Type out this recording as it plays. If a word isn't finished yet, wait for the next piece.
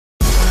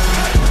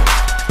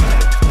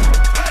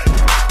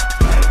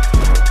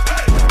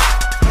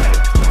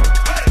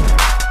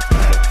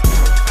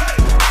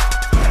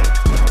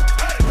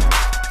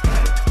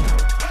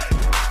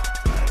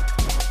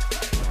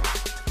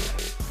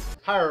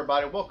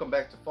everybody, welcome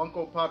back to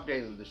Funko Pop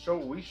Daily, the show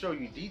where we show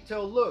you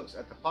detailed looks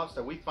at the pops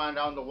that we find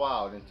out in the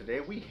wild. And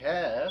today we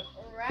have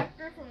a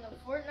Raptor from the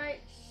Fortnite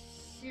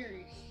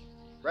series.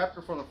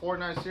 Raptor from the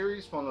Fortnite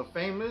series from the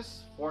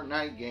famous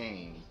Fortnite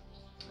game.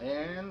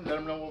 And let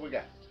them know what we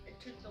got. It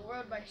took the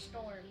world by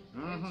storm.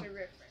 It's a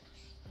reference.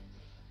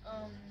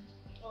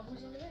 Well,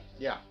 who's on the right?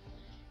 Yeah.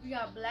 We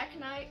got Black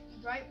Knight,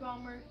 Bright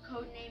Bomber,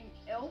 codename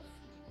Elf,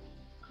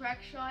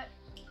 Crackshot,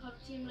 Club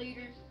Team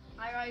Leader,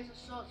 High Rise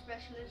Assault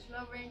Specialist,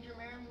 Love Ranger,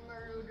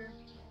 Marauder,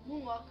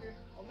 Moonwalker,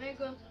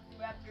 Omega,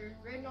 Raptor,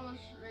 Red Nose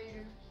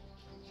Raider,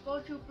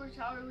 Skull Trooper,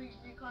 Tower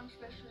Recon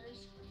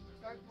Specialist,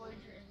 Dark Voyager,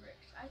 and Rex.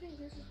 I think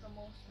this is the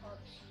most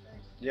pops.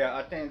 Right? Yeah,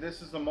 I think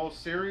this is the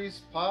most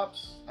series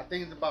pops. I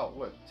think it's about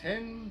what,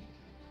 10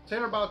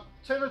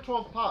 or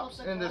 12 pops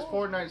in this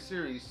Fortnite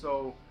series.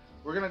 So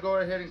we're gonna go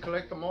ahead and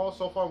collect them all.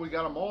 So far we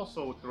got them all.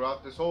 So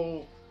throughout this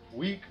whole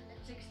week,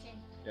 it's 16.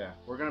 Yeah,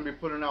 we're gonna be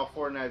putting out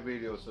Fortnite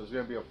videos, so it's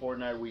gonna be a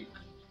Fortnite week.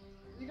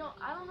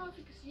 I don't know if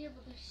you can see it,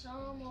 but there's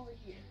some over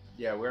here.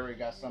 Yeah, we already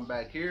got some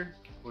back here.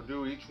 We'll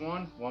do each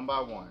one by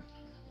one.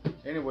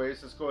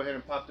 Anyways, let's go ahead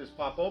and pop this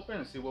pop open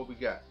and see what we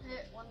got.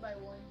 Hit one by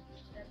one.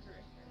 That's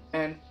right.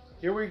 And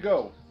here we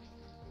go.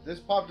 This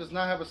pop does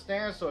not have a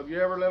stand, so if you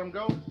ever let him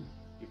go,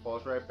 he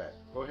falls right back.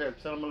 Go ahead,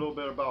 tell them a little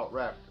bit about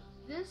Raptor.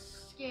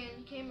 This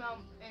skin came out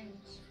in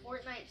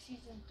Fortnite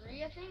Season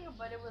 3, I think,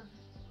 but it was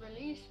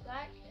released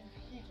back in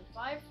Season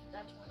 5.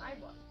 That's when I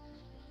bought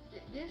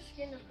it. This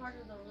skin is part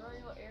of the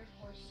Royal Air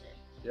Force set.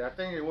 Yeah, I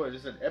think it was.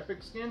 It's an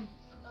epic skin?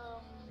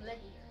 Legendary.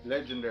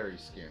 Legendary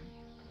skin.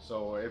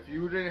 So if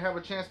you didn't have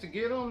a chance to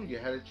get them, you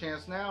had a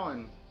chance now,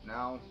 and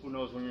now who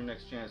knows when your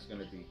next chance is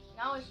going to be.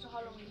 Now it's the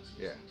Halloween season,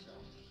 yeah. So.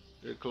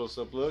 Good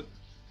close-up look.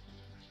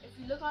 If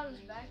you look on his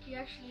back, he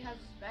actually has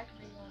his back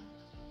ring on.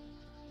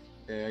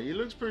 Yeah, he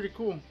looks pretty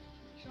cool.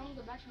 Show him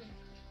the back ring.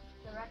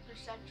 The Raptor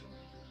satchel.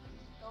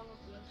 Don't look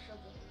at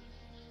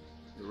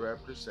the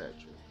Raptor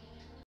satchel.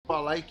 I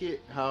like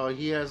it how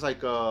he has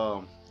like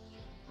a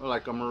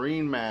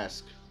marine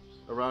mask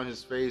around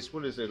his face.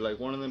 What is it, like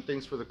one of them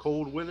things for the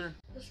cold weather?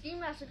 The ski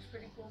mask looks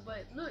pretty cool,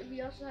 but look,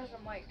 he also has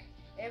a mic.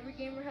 Every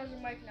gamer has a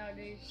mic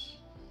nowadays.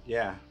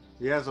 Yeah,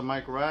 he has a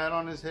mic right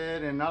on his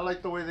head, and I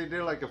like the way they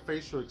did like a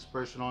facial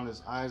expression on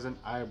his eyes and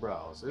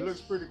eyebrows. It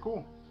looks pretty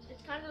cool.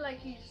 It's kind of like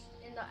he's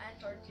in the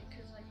Antarctic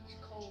because like he's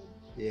cold.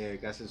 Yeah,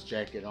 got his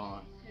jacket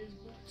on. His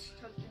boots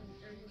tucked in,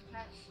 or his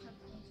pants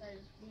tucked inside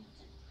his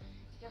boots.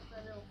 Just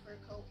that little fur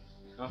coat.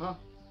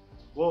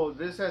 Well,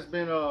 this has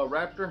been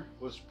Raptor.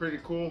 Was pretty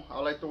cool. I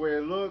like the way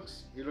it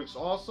looks. He looks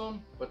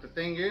awesome. But the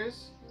thing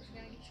is, who's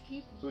gonna get to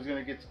keep him? Who's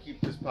gonna get to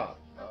keep this pop?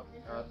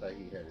 I thought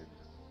he had it.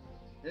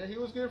 Yeah, he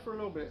was good for a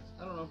little bit.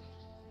 I don't know.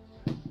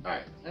 All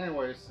right.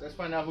 Anyways, let's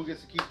find out who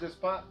gets to keep this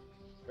pop.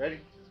 Ready?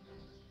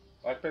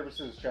 Rock, paper,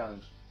 scissors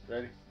challenge.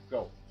 Ready?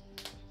 Go.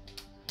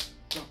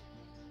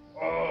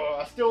 Oh,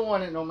 I still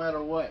want it no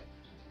matter what.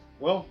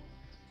 Well,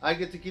 I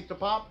get to keep the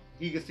pop.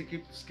 He gets to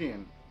keep the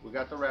skin. We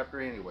got the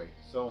Raptor anyway.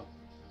 So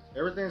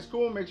everything's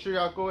cool. Make sure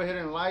y'all go ahead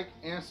and like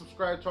and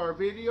subscribe to our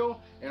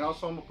video. And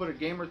also I'm going to put a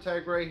gamer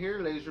tag right here,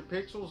 Laser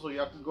Pixel, so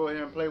y'all can go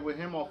ahead and play with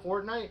him on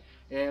Fortnite.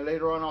 And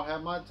later on I'll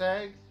have my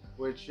tag,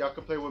 which y'all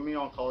can play with me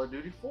on Call of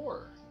Duty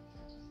 4.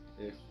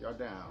 If y'all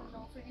down.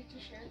 Don't forget to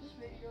share this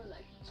video,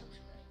 like and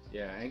subscribe.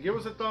 Yeah, and give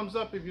us a thumbs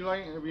up if you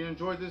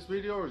enjoyed this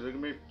video. There's going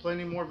to be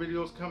plenty more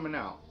videos coming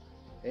out.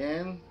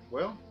 And,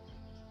 well,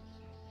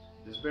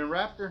 this has been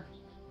Raptor.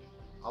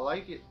 I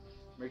like it.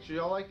 Make sure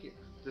y'all like it.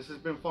 This has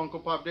been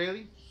Funko Pop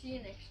Daily. See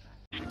you next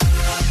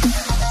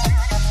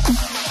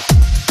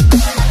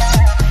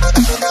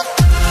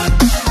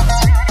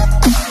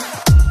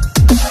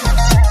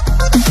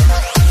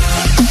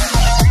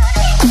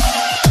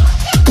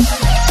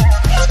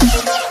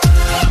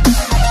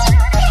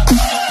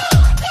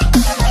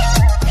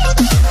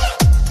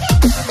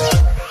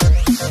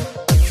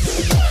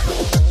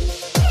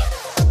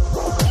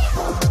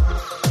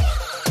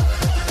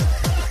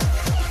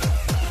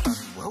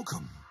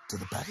Welcome to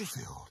the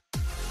battlefield.